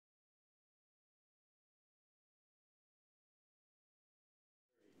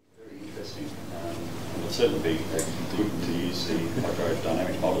it'd certainly be good to use the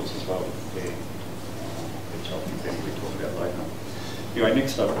hydrodynamic models as well, which I think Ben will talk about later. Anyway,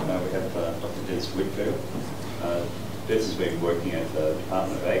 next up we have Dr. Des Whitfield. Des has been working at the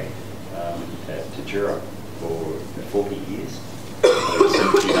Department of Ag at Tajura for 40 years. There's been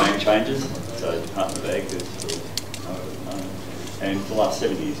a few name changes, so Department of Ag is sort of known. And for the last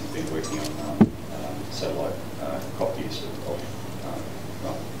 7 years he's been working on satellite crop use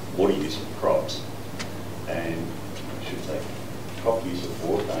water use of crops, and I should say crop use of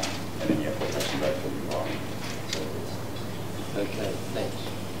water, and then the application rate for the environment. Okay, thanks.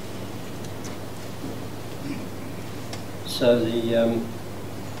 So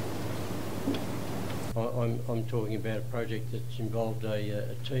I'm talking about a project that's involved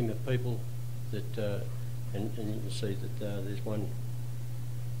a team of people that, and you can see that there's one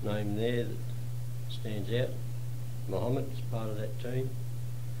name there that stands out. Mohammed is part of that team,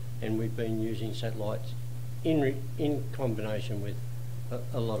 and we've been using satellites in combination with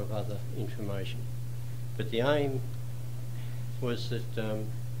a lot of other information. But the aim was that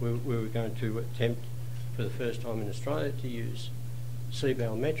we were going to attempt for the first time in Australia to use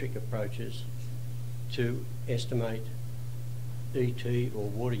seabarometric approaches to estimate ET or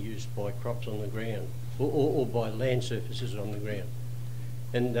water use by crops on the ground or by land surfaces on the ground.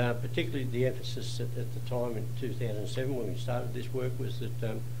 And particularly the emphasis at the time in 2007 when we started this work was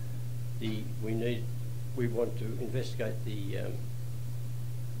that we want to investigate the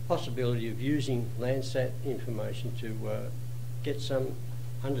possibility of using Landsat information to get some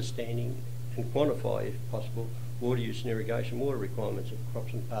understanding and quantify, if possible, water use and irrigation water requirements of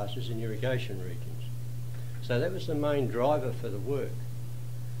crops and pastures in irrigation regions. So that was the main driver for the work.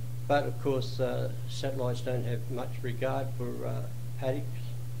 But of course, satellites don't have much regard for paddocks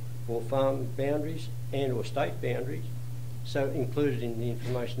or farm boundaries and or state boundaries. So included in the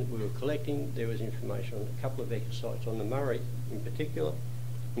information that we were collecting, there was information on a couple of ecosites on the Murray in particular,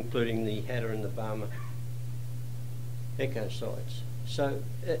 including the Hatter and the Barmah ecosites. So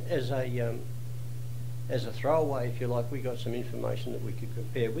as a throwaway, if you like, we got some information that we could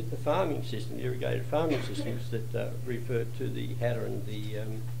compare with the farming system, the irrigated farming systems that referred to the Hatter and the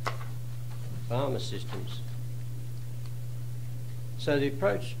Barmah systems. So the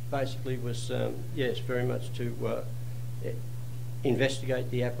approach basically was, yes, very much to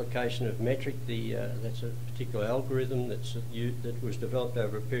investigate the application of metric. That's a particular algorithm that was developed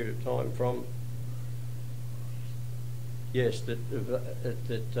over a period of time from, yes, that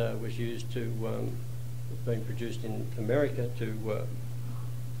was used to, been produced in America to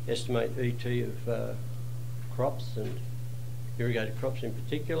estimate ET of crops and irrigated crops in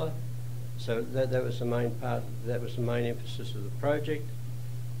particular. So that was the main part. That was the main emphasis of the project.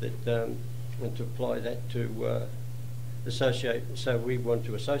 That and to apply that to associate. So we want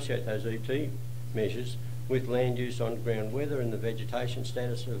to associate those ET measures with land use, on-ground weather, and the vegetation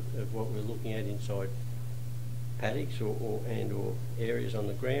status of what we're looking at inside paddocks or areas on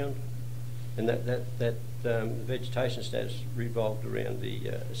the ground. And that vegetation status revolved around the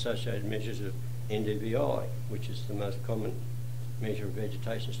associated measures of NDVI, which is the most common measure of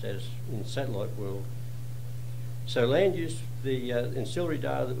vegetation status in the satellite world. So land use, the ancillary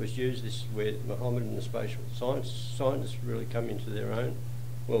data that was used, this is where Mohammed and the spatial scientists really come into their own,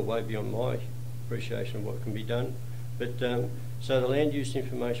 well, way beyond my appreciation of what can be done. But so the land use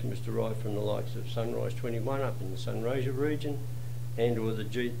information was derived from the likes of Sunrise 21 up in the Sunraysia region, and or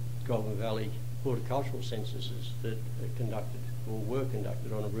the Goulburn Valley horticultural censuses that are conducted or were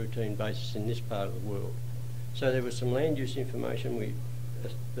conducted on a routine basis in this part of the world. So there was some land use information we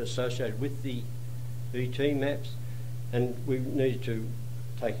associated with the ET maps, and we needed to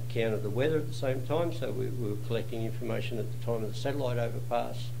take account of the weather at the same time. So we were collecting information at the time of the satellite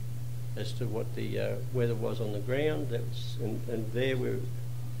overpass as to what the weather was on the ground. That was,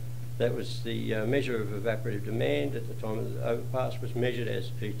 that was the measure of evaporative demand at the time of the overpass was measured as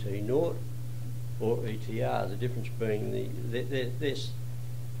ET0 or ETR. The difference being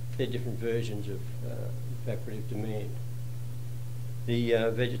they're different versions of evaporative demand. The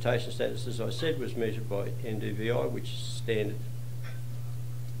vegetation status, as I said, was measured by NDVI, which is standard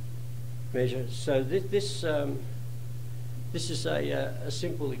measure. So this is a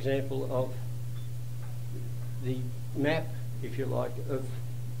simple example of the map, if you like, of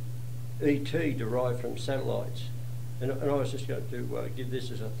ET derived from satellites. And I was just going to give this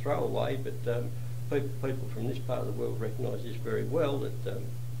as a throwaway, but people from this part of the world recognise this very well, that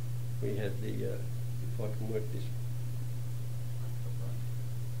we have the, if I can work this,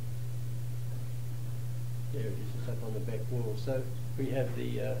 there it is, it's up on the back wall. So we have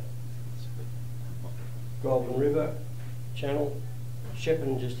the Goulburn River channel,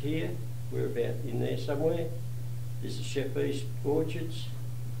 Shepparton just here, we're about in there somewhere. There's the Shep East orchards,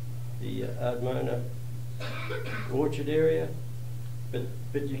 the Ardmona orchard area, but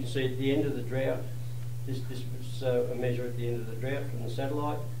you can see at the end of the drought, this was a measure at the end of the drought from the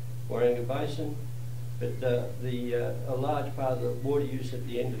satellite, Waranga Basin, but a large part of the water use at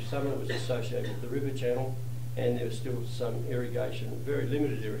the end of summer was associated with the river channel, and there was still some irrigation, very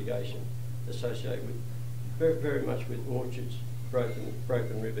limited irrigation, associated with very much with orchards,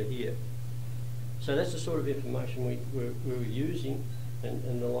 broken river here. So that's the sort of information we were using,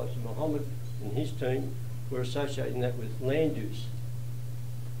 and the likes of Mohammed and his team were associating that with land use.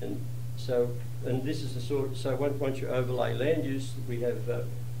 And this is the sort, so once you overlay land use, we have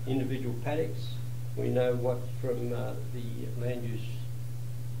individual paddocks. We know what from the land use,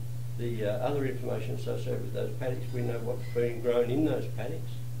 the other information associated with those paddocks, we know what's being grown in those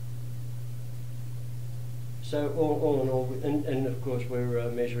paddocks. So all in all, and of course we're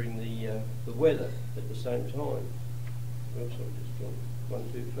measuring the weather at the same time. Oops, I've just gone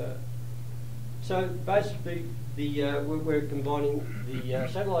one too far. So basically, we're combining the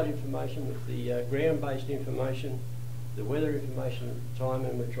satellite information with the ground-based information, the weather information at the time,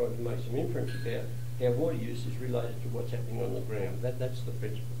 and we're trying to make some inference about how water use is related to what's happening on the ground. That's the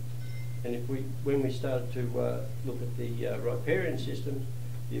principle. And when we started to look at the riparian systems,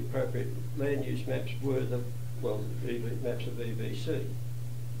 the appropriate land use maps were the maps of EVC.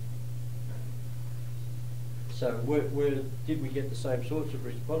 So where did we get the same sorts of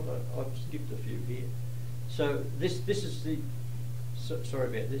response? I've skipped a few here. So this is the,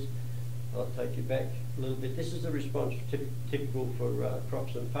 sorry about this, I'll take you back a little bit. This is the response typical for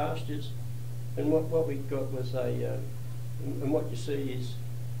crops and pastures. And what we got was and what you see is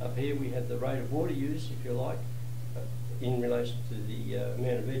up here we have the rate of water use, if you like, in relation to the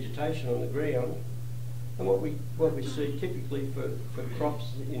amount of vegetation on the ground. And what we see typically for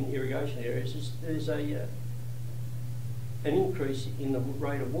crops in irrigation areas is there's an increase in the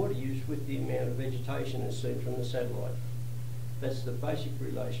rate of water use with the amount of vegetation as seen from the satellite. That's the basic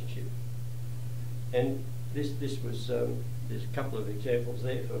relationship. And this was, there's a couple of examples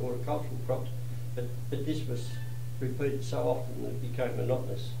there for horticultural crops, but this was repeated so often that it became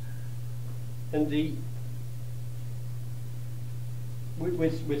monotonous. And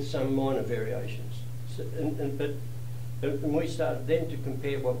with some minor variations. So, and we started then to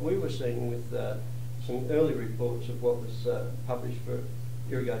compare what we were seeing with some early reports of what was published for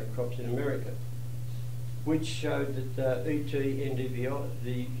irrigated crops in America, which showed that ET, NDVI,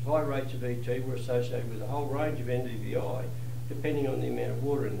 the high rates of ET were associated with a whole range of NDVI, depending on the amount of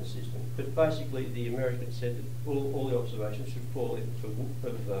water in the system. But basically, the Americans said that all the observations should fall in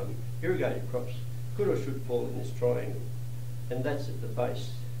of irrigated crops could or should fall in this triangle, and that's at the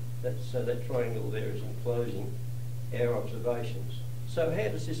base. So that triangle there is enclosing our observations. So how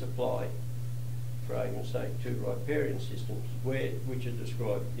does this apply, for argument's sake, to riparian systems, which are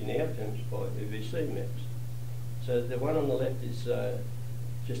described in our terms by EVC maps? So the one on the left is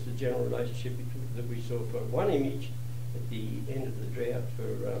just the general relationship that we saw for one image at the end of the drought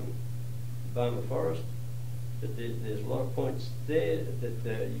for Barmah Forest. But there's a lot of points there that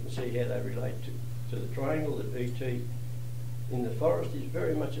you can see how they relate to the triangle, that ET in the forest is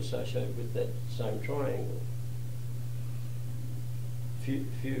very much associated with that same triangle. Few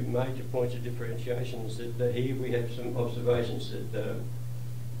major points of differentiation is that here we have some observations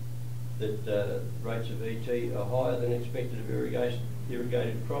that rates of ET are higher than expected of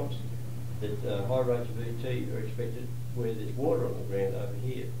irrigated crops, that high rates of ET are expected where there's water on the ground over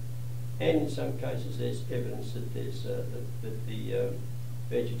here. And in some cases there's evidence that there's that the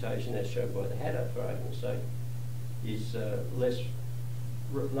vegetation, as shown by the haddock for argument's sake, is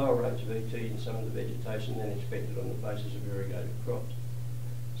lower rates of ET in some of the vegetation than expected on the basis of irrigated crops.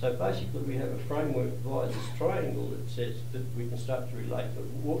 So basically we have a framework via this triangle that says that we can start to relate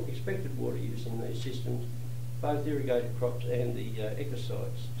the expected water use in these systems, both irrigated crops and the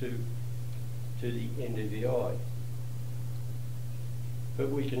ecosites, to the NDVI. But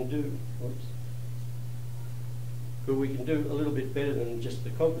we can do, a little bit better than just the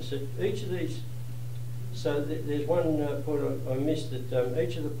composite. Each of these, so there's one point I missed, that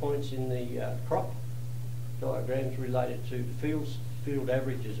each of the points in the crop diagrams related to field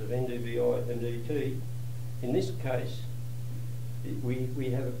averages of NDVI and ET. In this case, we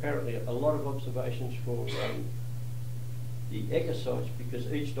have apparently a lot of observations for the ecosites,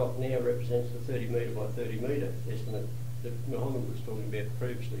 because each dot now represents the 30 metre by 30 metre estimate that Mohammed was talking about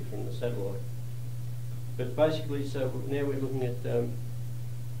previously from the satellite. But basically, so now we're looking at,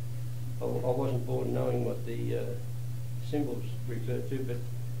 I wasn't born knowing what the symbols refer to, but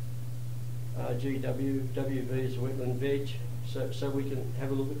RGW, WV is wetland veg, so we can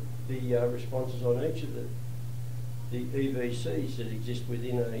have a look at the responses on each of the EVCs that exist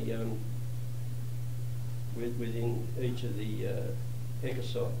within within each of the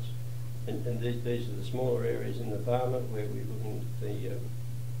ecosites. And these are the smaller areas in the Barmah where we're looking at the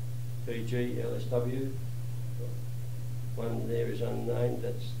PG, LSW. One there is unnamed,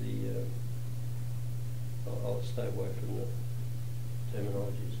 that's the, I'll stay away from the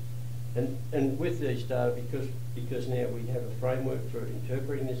terminologies. And with these data, because now we have a framework for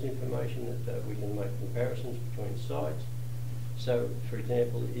interpreting this information, that we can make comparisons between sites. So, for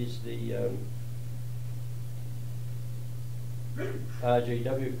example, is the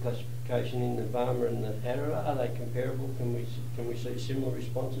RGW classification in the Barmah and the Hattara, are they comparable? Can we see similar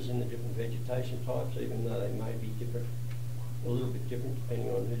responses in the different vegetation types, even though they may be different, a little bit different depending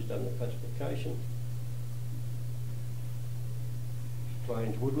on who's done the classification?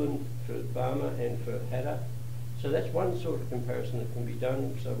 Plains woodland for Barmah and for Hattara. So that's one sort of comparison that can be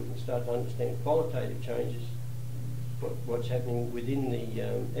done, so we can start to understand qualitative changes, what's happening within the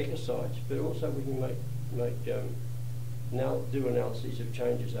ecosites, but also we can do analyses of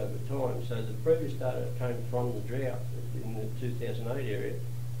changes over time. So the previous data came from the drought in the 2008 area,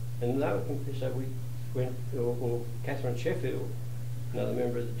 and they were so we went, or Catherine Sheffield, another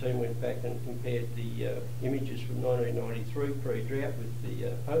member of the team, went back and compared the images from 1993 pre-drought with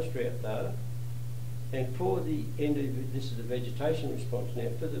the post-drought data. And for the end of this is the vegetation response now.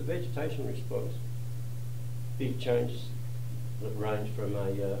 For the vegetation response, big changes that range from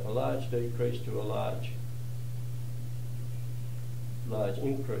a large decrease to a large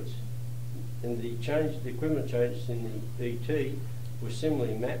increase. And the equivalent changes in the ET were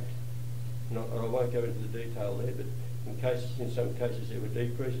similarly mapped. I won't go into the detail there, but in some cases there were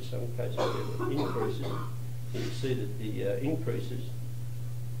decreases, some cases there were increases. You can see that the increases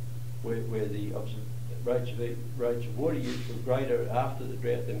where the rates of water use were greater after the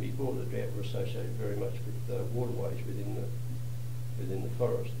drought than before the drought were associated very much with waterways within the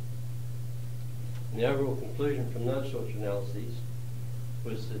forest. And the overall conclusion from those sorts of analyses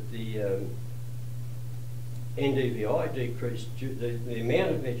was that the NDVI decreased, the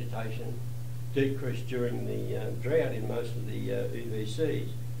amount of vegetation decreased during the drought in most of the EVCs,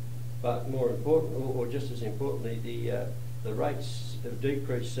 but more important, or just as importantly, the rates of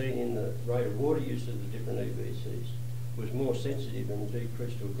decrease seen in the rate of water use of the different EVCs was more sensitive and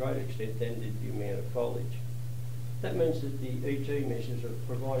decreased to a greater extent than did the amount of foliage. That means that the ET measures are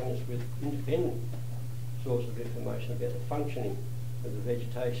providing us with independent source of information about the functioning of the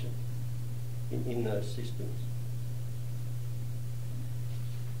vegetation in those systems.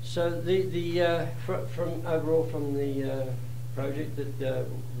 So overall from the project, that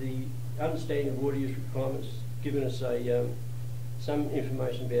the understanding of water use requirements given us some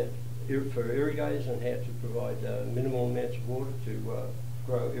information about for irrigators and how to provide minimal amounts of water to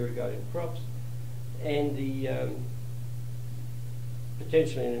grow irrigated crops, and the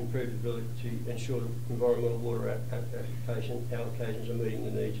potentially an improved ability to ensure that environmental water allocations are meeting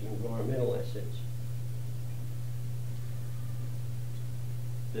the needs of environmental assets.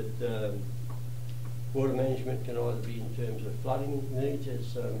 That water management can either be in terms of flooding needs,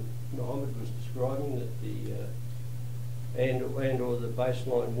 as Mohammed was describing, that the and or the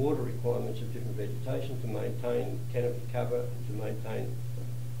baseline water requirements of different vegetation to maintain canopy cover, to maintain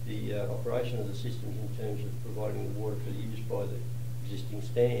the operation of the systems in terms of providing the water for use by the existing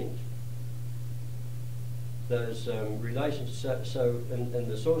stands. Those relations, and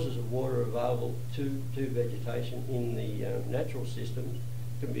the sources of water available to vegetation in the natural systems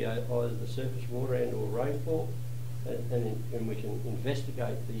can be either the surface water and or rainfall, and we can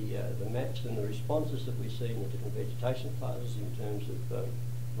investigate the maps and the responses that we see in the different vegetation classes in terms of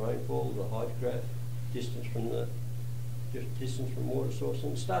rainfall, the hydrograph, distance from water source,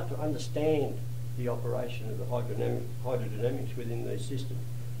 and start to understand the operation of the hydrodynamics within these systems,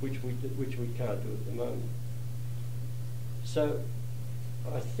 which we can't do at the moment. So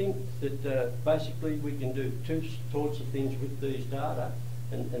I think that basically we can do two sorts of things with these data,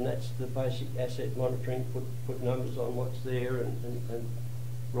 and that's the basic asset monitoring, put numbers on what's there and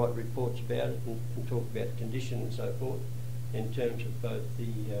write reports about it and talk about condition and so forth in terms of both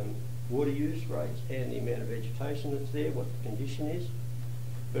the water use rates and the amount of vegetation that's there, what the condition is.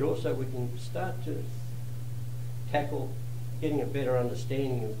 But also we can start to tackle getting a better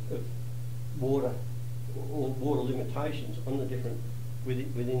understanding of water or water limitations on the different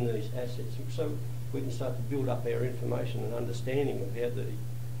within these assets. So we can start to build up our information and understanding of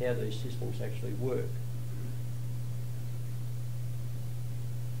how these systems actually work.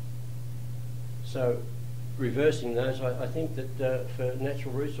 So reversing those, I think that for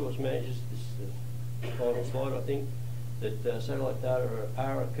natural resource managers, this is the final slide, I think that satellite data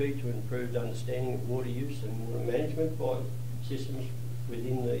are a key to improved understanding of water use and water management by systems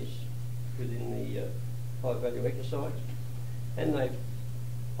within the high value ecosites, and they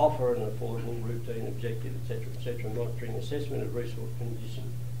offer an affordable, routine, objective, etc., monitoring assessment of resource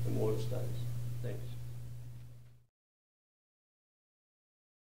condition and water status. Thanks.